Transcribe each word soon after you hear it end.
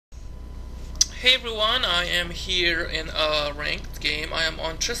Hey everyone, I am here in a ranked game. I am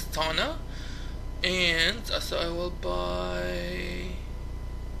on Tristana, and so I will buy...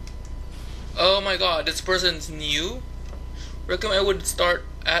 Oh my god, this person's new? Recommend I would start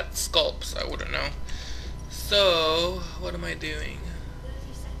at Sculpts, I wouldn't know. So, what am I doing?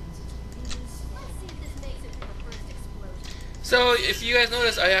 So, if you guys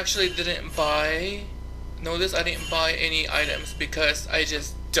notice, I actually didn't buy... Notice I didn't buy any items because I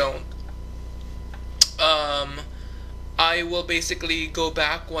just don't. I will basically go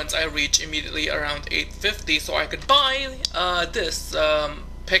back once I reach immediately around 850 so I could buy this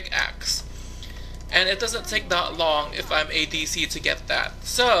pickaxe. And it doesn't take that long if I'm ADC to get that.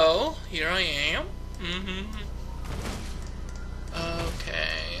 So, here I am.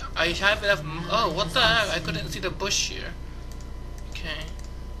 Okay. I have enough... Oh, what the heck? I couldn't see the bush here. Okay.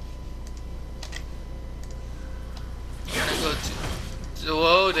 I'm gonna go to...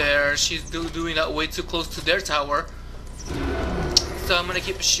 Whoa there, she's doing that way too close to their tower. So I'm gonna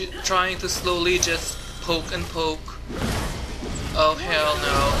keep trying to slowly just poke and poke. Oh hell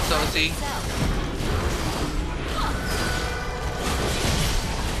no, so see?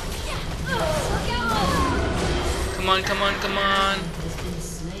 Come on, come on, come on.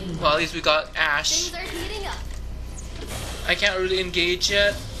 Well, at least we got Ash. I can't really engage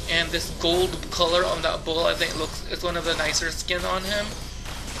yet. And this gold color on that bull, I think it's one of the nicer skin on him.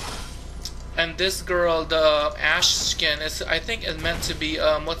 And this girl, the Ash skin, is I think is meant to be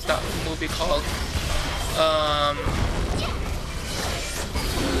what's that movie called? I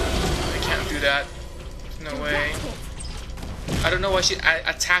can't do that. No way. I don't know why she's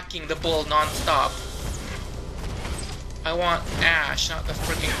attacking the bull non-stop. I want Ash, not the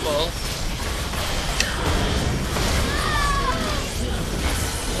freaking bull.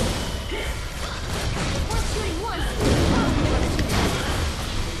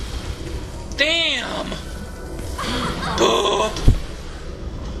 Damn! Boop!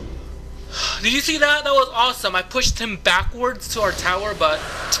 Did you see that? That was awesome. I pushed him backwards to our tower, but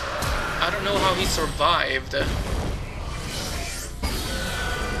I don't know how he survived.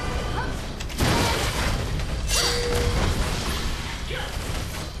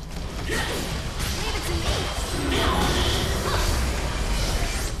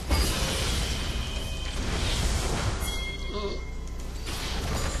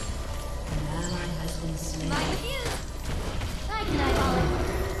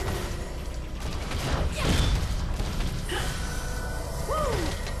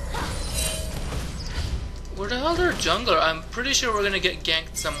 Where the hell is their jungler? I'm pretty sure we're gonna get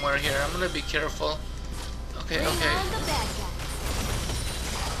ganked somewhere here. I'm gonna be careful. Okay, okay.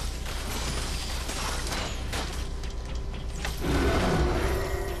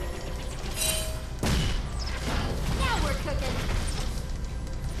 Now we're cooking.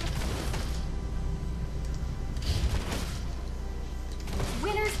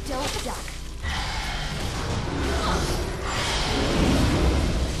 Winners don't duck.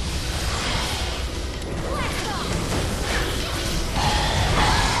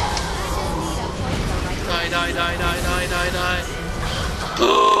 Die.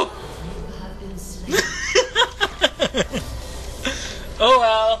 Oh! Oh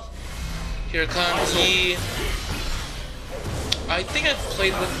well. Here comes he. I think I've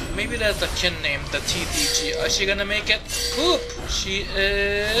played with, maybe that's a kin name, the TTG. Is she gonna make it? Poop! She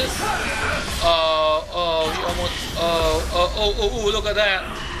is. Oh, she almost. Oh, look at that.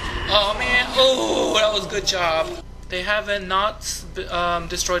 Oh man, oh, that was a good job. They haven't not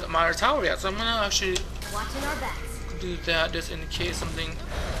destroyed my tower yet, so I'm gonna actually Watching our backs. do that just in case something.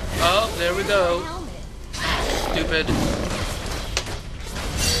 Oh, there we go. Stupid.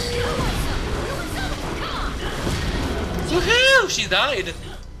 Woohoo! She died.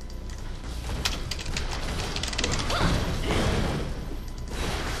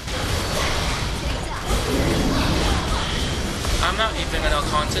 I'm not even gonna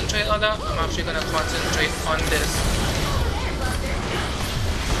concentrate on that. I'm actually gonna concentrate on this.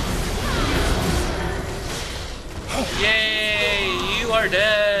 Yay! You are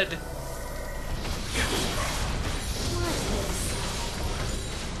dead!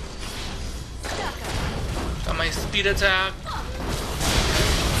 Got my speed attack.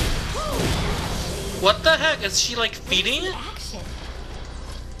 What the heck? Is she like feeding?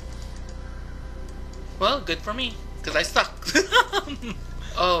 Well, good for me, because I suck.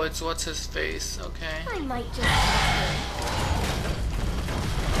 Oh, it's what's his face. Okay. I might just.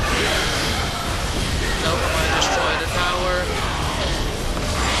 Nope, I'm gonna destroy the tower.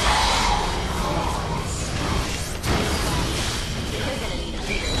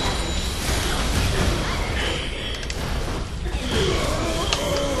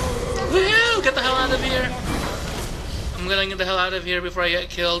 I'm gonna get the hell out of here before I get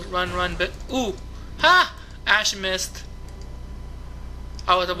killed. Run, run, but ooh, ha! Ash missed.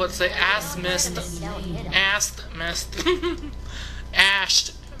 I was about to say ass missed. Ass missed.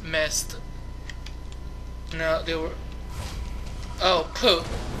 Ash missed. No, they were. Oh, poop.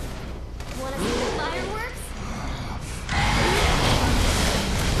 Wanna see the fireworks?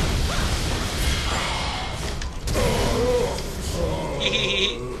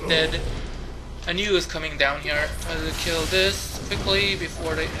 Dead. I knew it was coming down here. I had to kill this quickly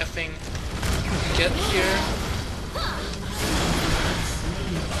before they effing get here.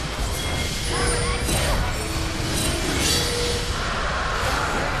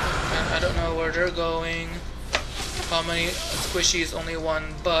 And I don't know where they're going. How many squishies? Only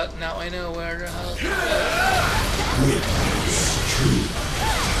one, but now I know where the hell they're going.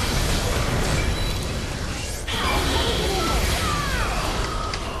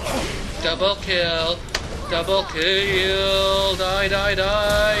 Double kill! Double kill! Die, die,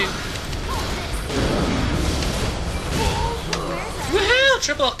 die! Woohoo!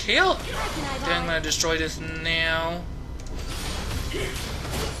 Triple kill! Okay, I'm gonna destroy this now.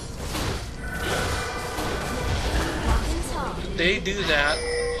 They do that.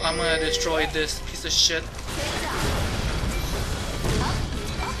 I'm gonna destroy this piece of shit.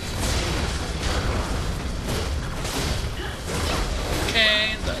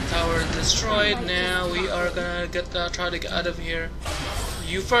 Okay, the tower is destroyed. Now we are gonna try to get out of here.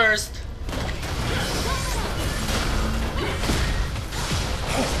 You first.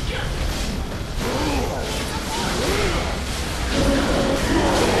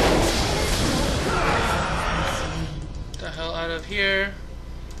 The hell out of here.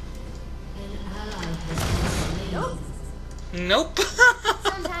 Nope.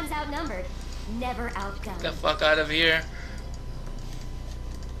 Sometimes outnumbered, never outgunned. The fuck out of here.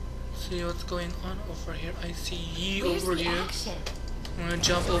 See what's going on over here. I see ye over here. Action? I'm gonna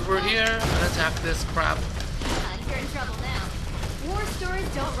jump over here and attack this crap. You're in trouble now. War stories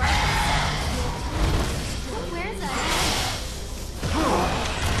don't write themselves. Where's that?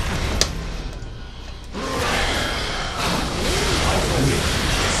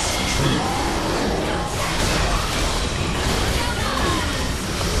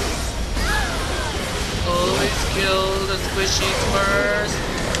 Always kill the squishies first.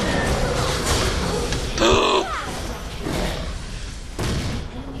 Boom!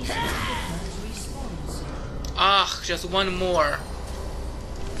 Ah, just one more.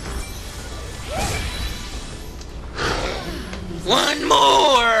 One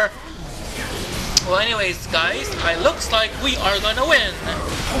more! Well, anyways, guys, it looks like we are gonna win.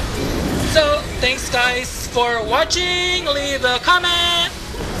 So, thanks guys for watching. Leave a comment,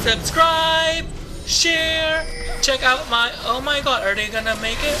 subscribe, share, check out my... Oh my god, are they gonna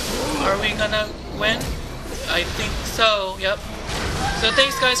make it? Are we gonna win? I think so, yep. So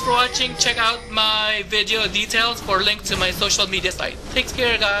thanks guys for watching. Check out my video details for link to my social media site. Take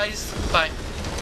care guys. Bye.